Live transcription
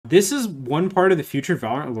This is one part of the future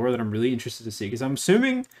Valorant lore that I'm really interested to see, because I'm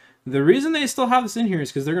assuming the reason they still have this in here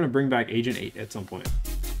is because they're going to bring back Agent 8 at some point.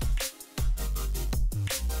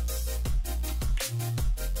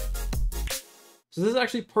 So this is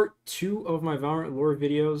actually part 2 of my Valorant lore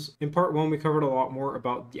videos. In part 1, we covered a lot more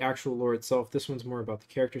about the actual lore itself. This one's more about the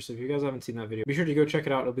characters. So if you guys haven't seen that video, be sure to go check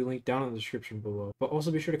it out. It'll be linked down in the description below. But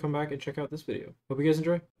also be sure to come back and check out this video. Hope you guys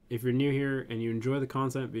enjoy. If you're new here and you enjoy the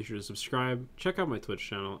content, be sure to subscribe, check out my Twitch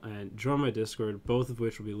channel, and join my Discord, both of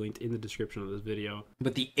which will be linked in the description of this video.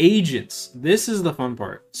 But the agents, this is the fun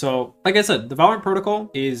part. So like I said, the Valorant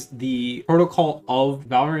protocol is the protocol of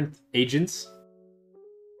Valorant agents.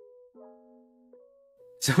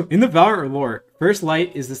 So in the Valorant lore, First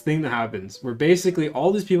Light is this thing that happens where basically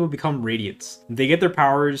all these people become Radiants. They get their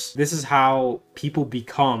powers. This is how people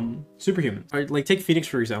become superhuman. Like take Phoenix,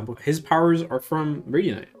 for example. His powers are from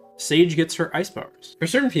Radiant. Sage gets her ice powers. For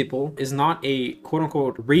certain people, is not a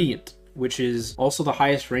quote-unquote Radiant, which is also the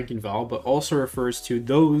highest rank in Val, but also refers to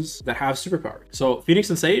those that have superpowers. So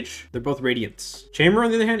Phoenix and Sage, they're both Radiants. Chamber,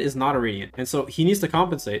 on the other hand, is not a Radiant, and so he needs to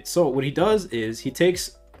compensate. So what he does is he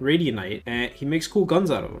takes Radiant and he makes cool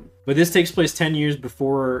guns out of them. But this takes place 10 years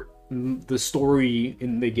before the story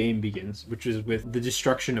in the game begins, which is with the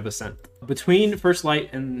destruction of Ascent. Between First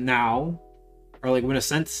Light and now, or like when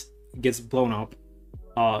Ascent gets blown up,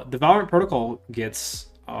 the Valorant protocol gets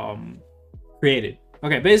created.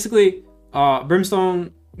 Okay, basically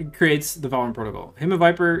Brimstone creates the Valorant protocol. Him and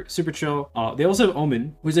Viper, super chill. They also have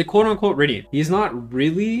Omen, who's a quote-unquote Radiant. He's not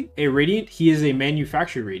really a Radiant, he is a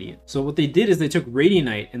manufactured Radiant. So what they did is they took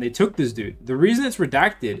Radiant and they took this dude. The reason it's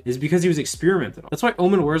redacted is because he was experimented on. That's why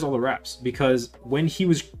Omen wears all the wraps, because when he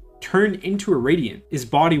was turned into a Radiant, his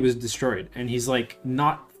body was destroyed and he's like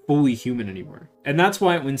not fully human anymore. And that's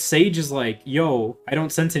why when Sage is like, yo, I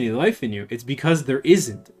don't sense any life in you, it's because there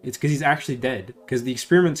isn't. It's because he's actually dead, because the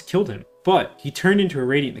experiments killed him. But he turned into a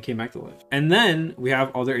Radiant that came back to life. And then we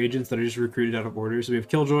have other agents that are just recruited out of order. So we have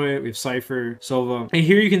Killjoy, we have Cypher, Sova. And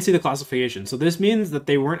here you can see the classification. So this means that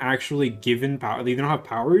they weren't actually given power. They don't have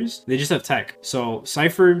powers. They just have tech. So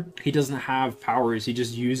Cypher, he doesn't have powers. He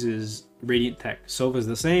just uses Radiant tech. Sova is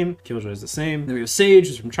the same. Killjoy is the same. Then we have Sage,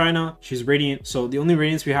 who's from China. She's Radiant. So the only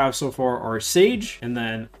Radiants we have so far are Sage, and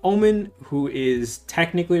then Omen, who is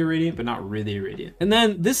technically a Radiant, but not really a Radiant. And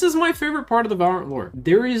then this is my favorite part of the Valorant lore.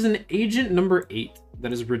 There is an agent number 8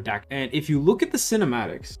 that is redacted. And if you look at the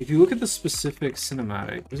cinematics, if you look at the specific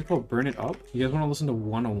cinematic, what is it called? Burn It Up? You guys want to listen to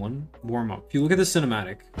 101? Warm Up. If you look at the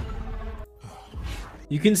cinematic,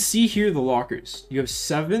 you can see here the lockers. You have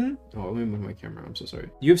 7. Oh, let me move my camera. I'm so sorry.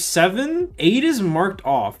 You have 7. 8 is marked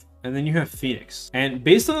off. And then you have Phoenix. And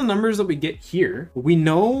based on the numbers that we get here, we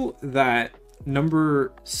know that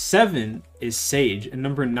number 7 is Sage and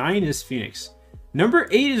number 9 is Phoenix. Number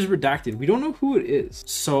 8 is redacted. We don't know who it is.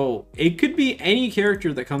 So it could be any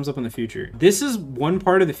character that comes up in the future. This is one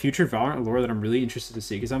part of the future Valorant lore that I'm really interested to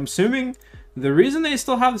see, because I'm assuming the reason they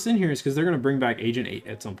still have this in here is because they're going to bring back Agent 8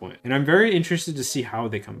 at some point. And I'm very interested to see how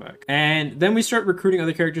they come back. And then we start recruiting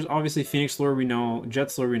other characters. Obviously, Phoenix lore we know,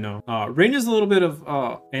 Jet's lore we know. Rain is a little bit of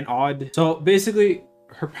an odd. So basically,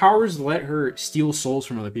 her powers let her steal souls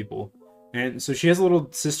from other people. And so she has a little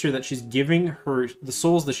sister that she's giving her the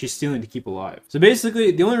souls that she's stealing to keep alive. So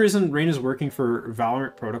basically, the only reason Rain is working for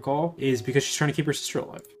Valorant Protocol is because she's trying to keep her sister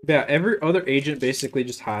alive. But yeah, every other agent basically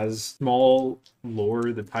just has small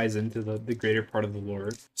lore that ties into the greater part of the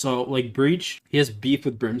lore. So like Breach, he has beef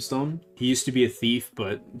with Brimstone. He used to be a thief,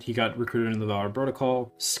 but he got recruited into the Valorant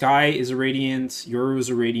Protocol. Sky is a Radiant, Yoru is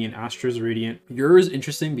a Radiant, Astra is a Radiant. Yoru is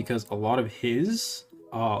interesting because a lot of his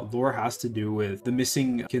lore has to do with the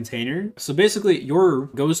missing container. So basically,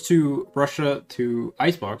 Yoru goes to Russia to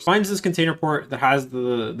Icebox, finds this container port that has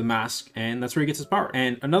the mask, and that's where he gets his power.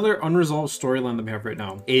 And another unresolved storyline that we have right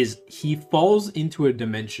now is he falls into a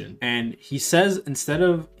dimension, and he says instead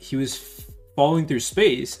of he was falling through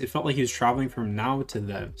space, it felt like he was traveling from now to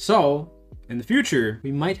then. So in the future,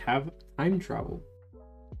 we might have time travel.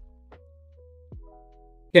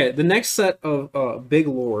 Okay, the next set of big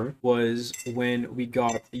lore was when we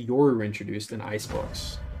got Yoru introduced in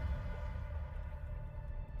Icebox.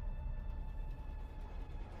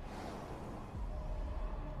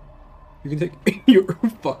 You can take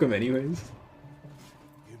Yoru, fuck him anyways.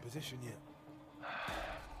 You in position yet?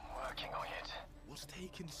 Working on it. What's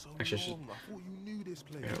taking so Actually, long? I thought you knew this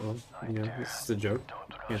place. Yeah, well, you know, this is a joke.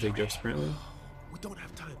 Can't take jokes apparently. We don't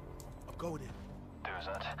have time. I'm going in. Do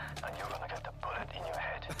that, and you're gonna get the bullet in your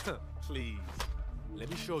head. Please. Let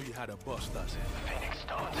me show you how to bust us. Phoenix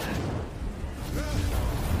start.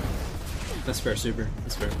 That's fair, Super.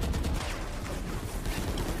 That's fair.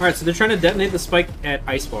 Alright, so they're trying to detonate the spike at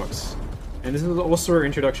Icebox. And this is also our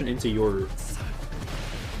introduction into Yoru.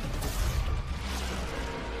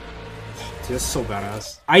 Dude, that's so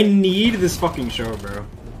badass. I need this fucking show, bro.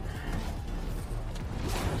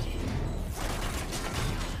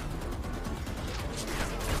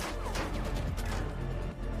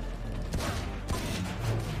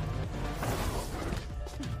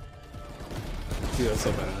 Dude, that's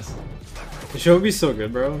so badass. The show would be so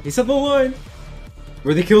good, bro. He said the line!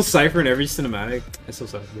 Where they kill Cypher in every cinematic. That's so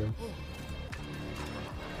sad, bro.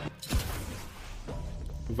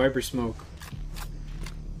 Viper smoke.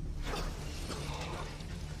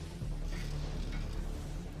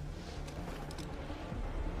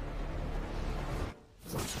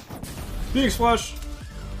 Phoenix flash!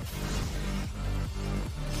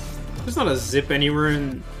 There's not a zip anywhere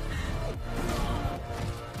in...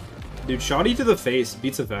 Dude, shotty to the face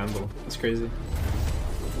beats a Vandal. That's crazy.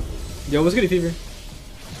 Yo, what's good, Fever?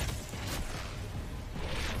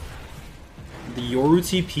 The Yoru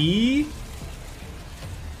TP?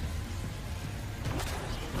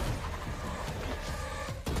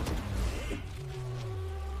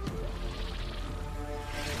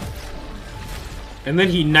 And then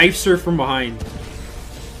he knifes her from behind.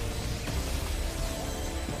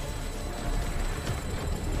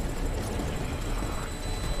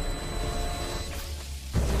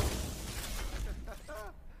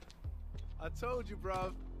 I told you,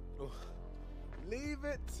 bruv. Leave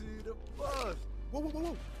it to the boss. Whoa, whoa, whoa,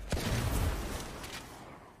 whoa.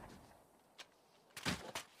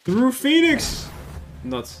 Through Phoenix!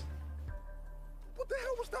 Nuts. What the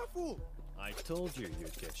hell was that for? I told you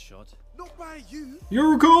you'd get shot. Not by you.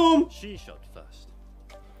 Yoru come! She shot first.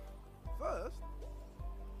 First?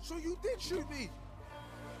 So you did shoot me?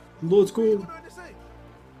 Let's go. You were doing the same.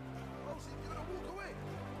 Oh, so you're gonna walk away? Okay.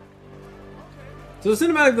 So the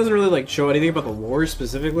cinematic doesn't really like show anything about the lore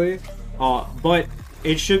specifically, but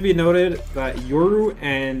it should be noted that Yoru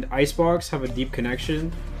and Icebox have a deep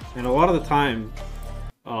connection, and a lot of the time,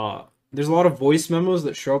 there's a lot of voice memos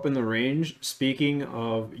that show up in the range speaking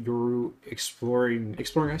of Yoru exploring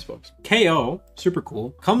Icebox. KO, super cool,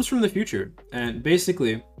 comes from the future, and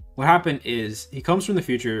basically what happened is he comes from the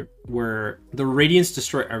future where the Radiants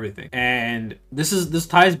destroy everything, and this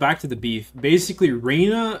ties back to the beef. Basically,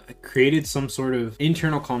 Reyna created some sort of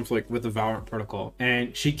internal conflict with the Valorant protocol,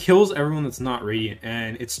 and she kills everyone that's not Radiant,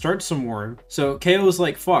 and it starts some war. So KO is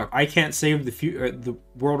like, fuck, I can't save the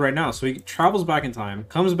world right now, so he travels back in time,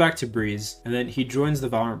 comes back to Breeze, and then he joins the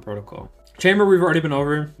Valorant protocol. Chamber we've already been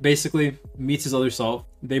over. Basically meets his other self.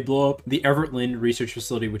 They blow up the Everett research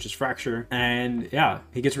facility, which is Fracture, and yeah,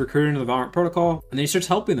 he gets recruited into the Valorant protocol, and then he starts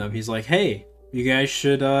helping them. He's like, hey, you guys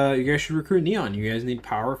should recruit Neon. You guys need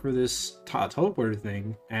power for this teleporter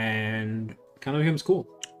thing, and kind of becomes cool.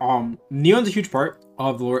 Neon's a huge part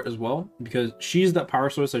of the lore as well, because she's that power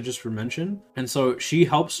source I just mentioned, and so she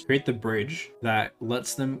helps create the bridge that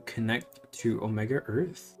lets them connect to Omega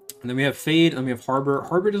Earth. And then we have Fade, and we have Harbor.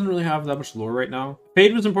 Harbor doesn't really have that much lore right now.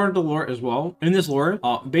 Fade was important to lore as well. In this lore,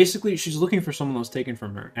 basically, she's looking for someone that was taken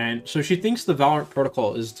from her. And so she thinks the Valorant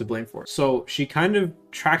protocol is to blame for it. So she kind of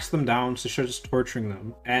tracks them down, so she's just torturing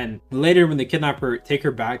them. And later, when they kidnap her, take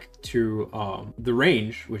her back to the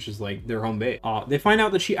range, which is like their home base, they find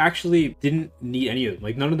out that she actually didn't need any of them.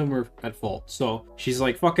 Like, none of them were at fault. So she's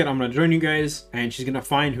like, fuck it, I'm gonna join you guys. And she's gonna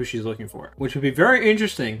find who she's looking for, which would be very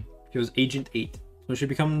interesting if it was Agent 8. So she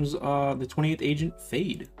becomes the 28th agent,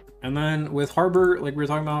 Fade. And then with Harbor, like we were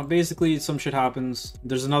talking about, basically some shit happens.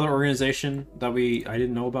 There's another organization that I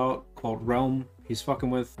didn't know about called Realm. He's fucking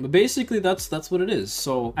with, but basically that's what it is.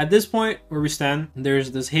 So at this point where we stand,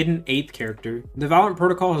 there's this hidden 8th character. The Valorant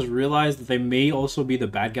protocol has realized that they may also be the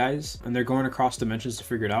bad guys, and they're going across dimensions to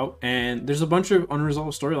figure it out. And there's a bunch of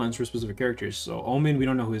unresolved storylines for specific characters. So Omen, we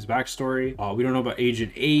don't know who his backstory. We don't know about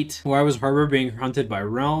Agent 8. Why was Harbor being hunted by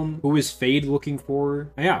Realm? Who is Fade looking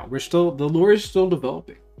for? And yeah, the lore is still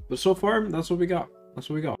developing, but so far that's what we got.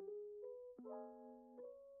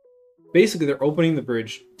 Basically, they're opening the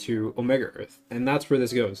bridge to Omega Earth, and that's where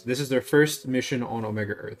this goes. This is their first mission on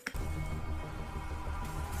Omega Earth.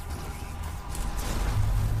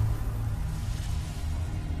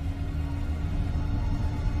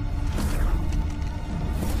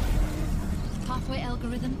 Pathway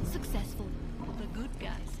algorithm successful. The good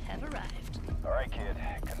guys have arrived. All right, kid.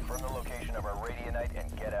 Confirm the location of our Radianite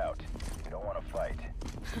and get out. We don't want to fight.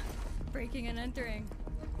 Breaking and entering.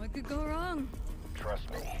 What could go wrong?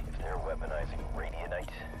 Trust me, if they're weaponizing Radianite,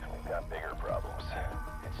 we've got bigger problems.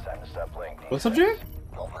 It's time to stop playing defense. What's up, Jay?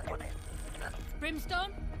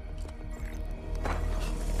 Brimstone?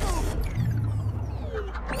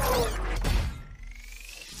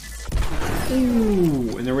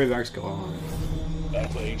 Ooh, and their way back's gone.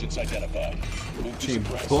 Alpha agents identified. Move to She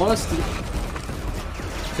suppress. busted.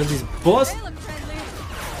 Because he's bust. They look friendly.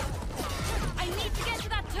 I need to get to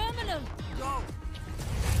that terminal. Go.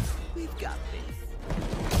 We've got this.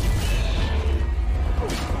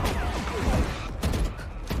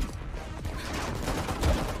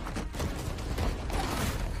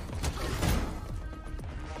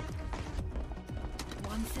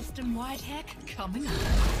 One system-wide hack coming up.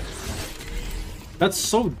 That's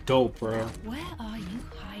so dope, bro. Where are you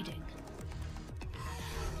hiding?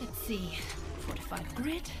 Let's see. Fortified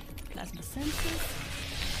grid, plasma sensors.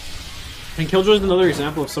 And Killjoy is another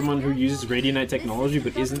example of someone who uses Radianite technology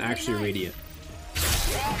but isn't actually Radiant.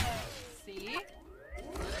 See?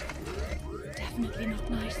 Definitely not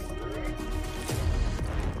nice.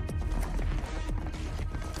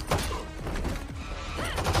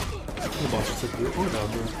 The boss is so cool. Oh my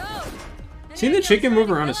god, bro. Go! Seeing the chicken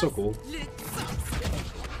move around is so cool.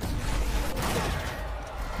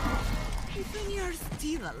 Even you're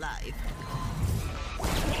still alive.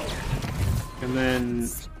 And then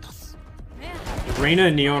Man, Reyna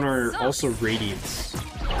and Neon are also Radiants.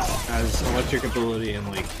 As electric ability and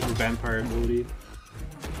like vampire ability.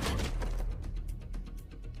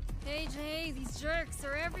 AJ, these jerks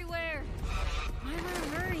are everywhere. I'm in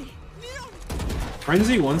a hurry.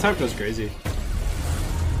 Frenzy one tap goes crazy.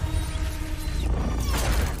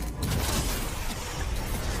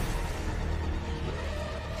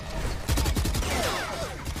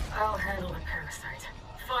 I'll handle the parasite.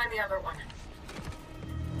 Find the other one.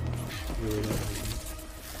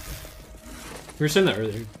 We were saying that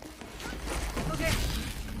earlier. Okay,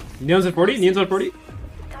 Neon's at 40? Neon's at 40?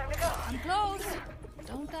 Time to go. I'm close.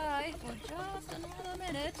 Don't die for just another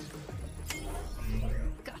minute.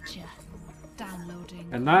 Gotcha. Downloading.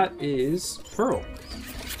 And that is Pearl.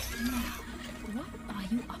 What are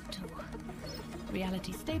you up to?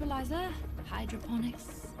 Reality stabilizer,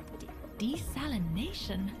 hydroponics,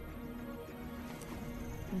 desalination.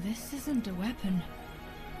 This isn't a weapon.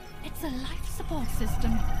 It's a life support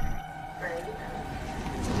system. Right.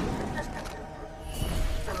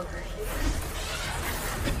 Over here.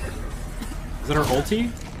 Is that our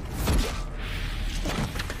ulti?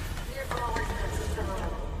 Vehicle always passes the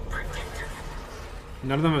level. Protector.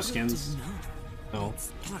 None of them have skins. No.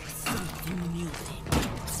 Start something new.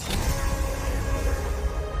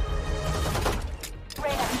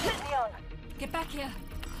 Reyna, Neon. Get back here.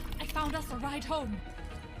 I found us a ride home.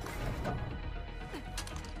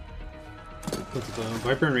 What's the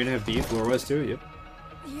Viper and Reyna have beef? Lore West too, yep.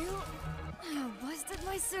 You busted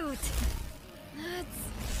my suit. That's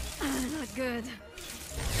not good.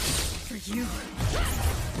 For you.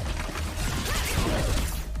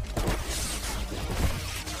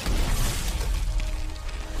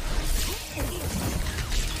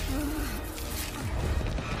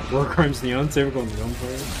 War Crimes Neon, typical Neon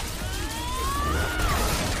player.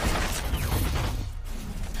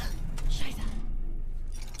 Scheiße.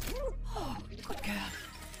 Oh, good girl.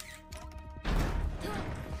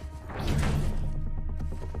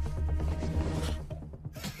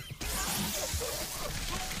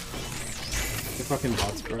 The fucking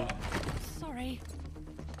bots, bro. Sorry.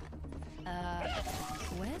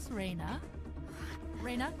 Where's Reyna?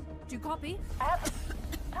 Reyna, do you copy?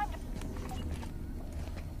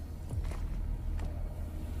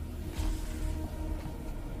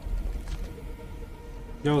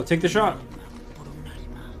 Yo, take the shot.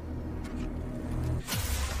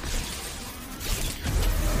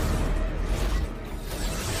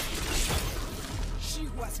 She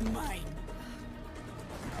was mine.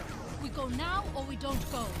 We go now or we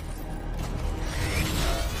don't go.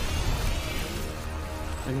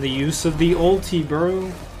 And the use of the ulti,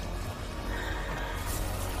 bro.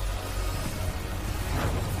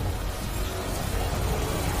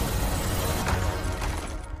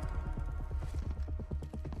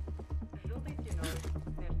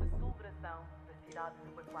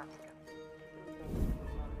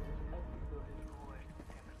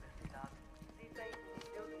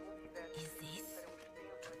 Is this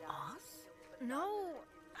us? No,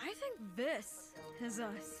 I think this is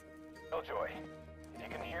us. Killjoy, if you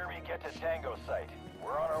can hear me, get to Tango site.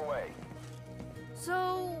 We're on our way.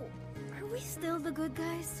 So, are we still the good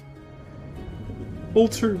guys?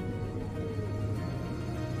 Alter.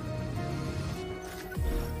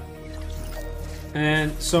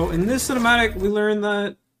 And so in this cinematic, we learn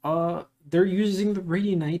that they're using the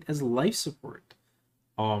Radianite as life support.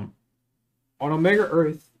 On Omega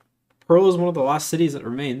Earth, Pearl is one of the last cities that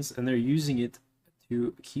remains, and they're using it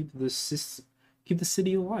to keep the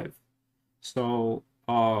city alive. So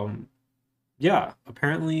yeah,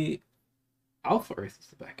 apparently Alpha Earth is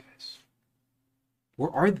the bad guys.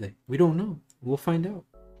 Where are they? We don't know. We'll find out.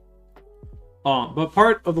 But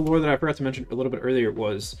part of the lore that I forgot to mention a little bit earlier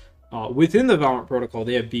was within the Valorant protocol,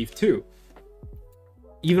 they have beef too.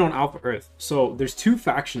 Even on Alpha Earth. So there's two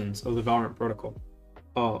factions of the Valorant protocol.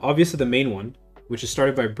 Obviously the main one, which is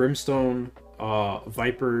started by Brimstone,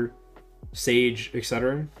 Viper, Sage,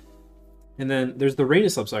 etc. And then there's the Reyna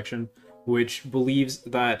subsection, which believes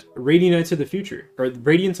that Radiants are the future, or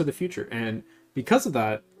Radiants are the future. And because of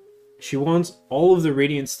that, she wants all of the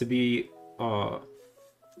Radiants to be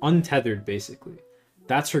untethered, basically.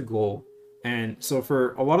 That's her goal. And so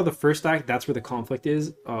for a lot of the first act, that's where the conflict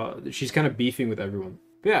is. She's kind of beefing with everyone.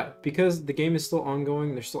 But yeah, because the game is still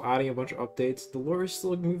ongoing, they're still adding a bunch of updates, the lore is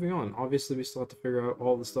still moving on. Obviously, we still have to figure out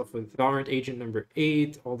all the stuff with Valorant Agent number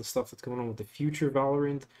 8, all the stuff that's going on with the future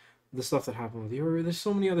Valorant, the stuff that happened with Yuri. There's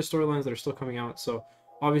so many other storylines that are still coming out, so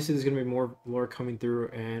obviously there's going to be more lore coming through,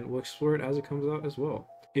 and we'll explore it as it comes out as well.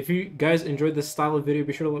 If you guys enjoyed this style of video,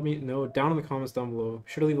 be sure to let me know down in the comments down below.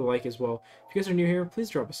 Be sure to leave a like as well. If you guys are new here, please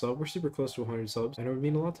drop a sub. We're super close to 100 subs, and it would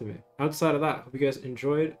mean a lot to me. Outside of that, hope you guys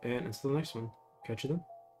enjoyed, and until the next one, catch you then.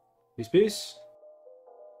 Peace, peace.